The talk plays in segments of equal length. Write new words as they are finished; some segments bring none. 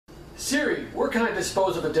Siri, where can I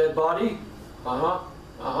dispose of a dead body?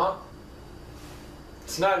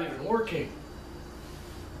 It's not even working.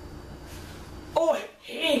 Oh,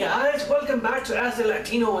 hey guys, welcome back to Ask the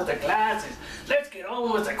Latino with the Glasses. Let's get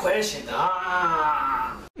on with the question.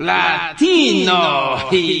 Latino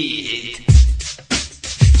Hit.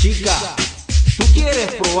 Chica, ¿tú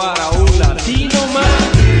quieres probar a un latino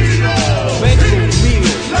más? Ven conmigo.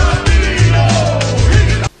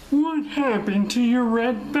 What happened to your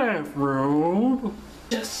red bathrobe?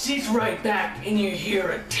 Just sit right back and you hear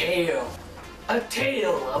a tale. A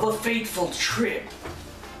tale of a fateful trip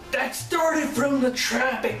that started from the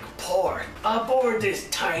tropic port aboard this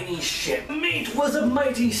tiny ship. Mate was a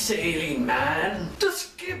mighty sailing man, the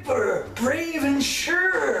skipper, brave and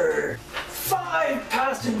sure. 5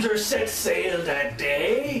 passengers set sail that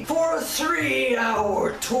day for a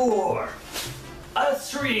 3-hour tour. A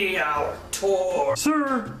 3-hour tour.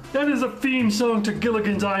 Sir, that is a theme song to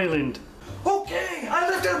Gilligan's Island. Okay, I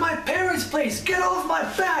lived at my parents' place. Get off my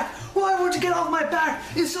back. Why would you get off my back?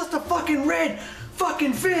 It's just a fucking red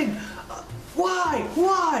fucking thing. Why?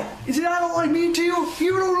 Why? Is it I don't like me to you?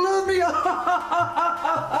 You don't love me?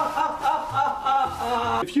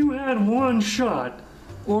 If you had one shot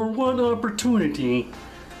or one opportunity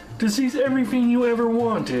to seize everything you ever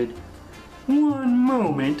wanted, one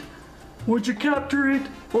moment, would you capture it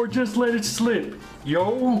or just let it slip?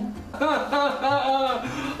 Yo?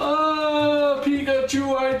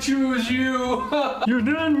 Pikachu, I choose you. You're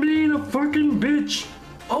done being a fucking bitch.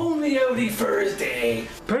 Only Audi Thursday.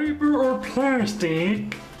 Paper or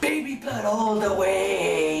plastic? Baby blood all the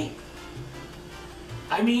way.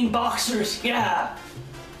 I mean boxers, yeah.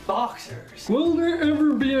 Boxers. Will there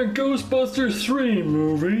ever be a Ghostbusters 3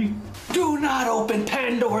 movie? Do not open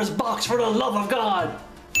Pandora's box for the love of God.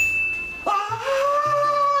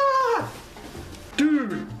 Ah!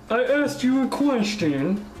 Dude, I asked you a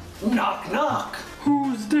question. Knock knock.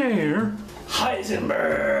 Who's there?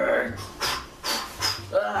 Heisenberg.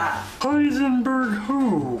 Heisenberg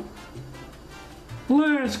who?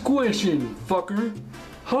 Last question, fucker.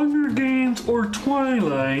 Hunger Games or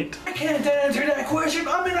Twilight? I can't answer that question.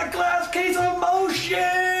 I'm in a glass case of motion!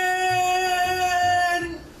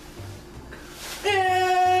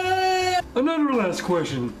 Yeah. Another last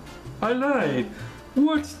question. I lied.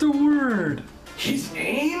 What's the word? His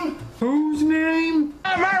name? Whose name?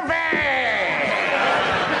 Murphy!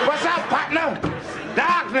 What's up, partner?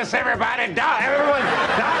 Darkness, everybody!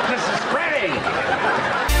 Darkness is spreading!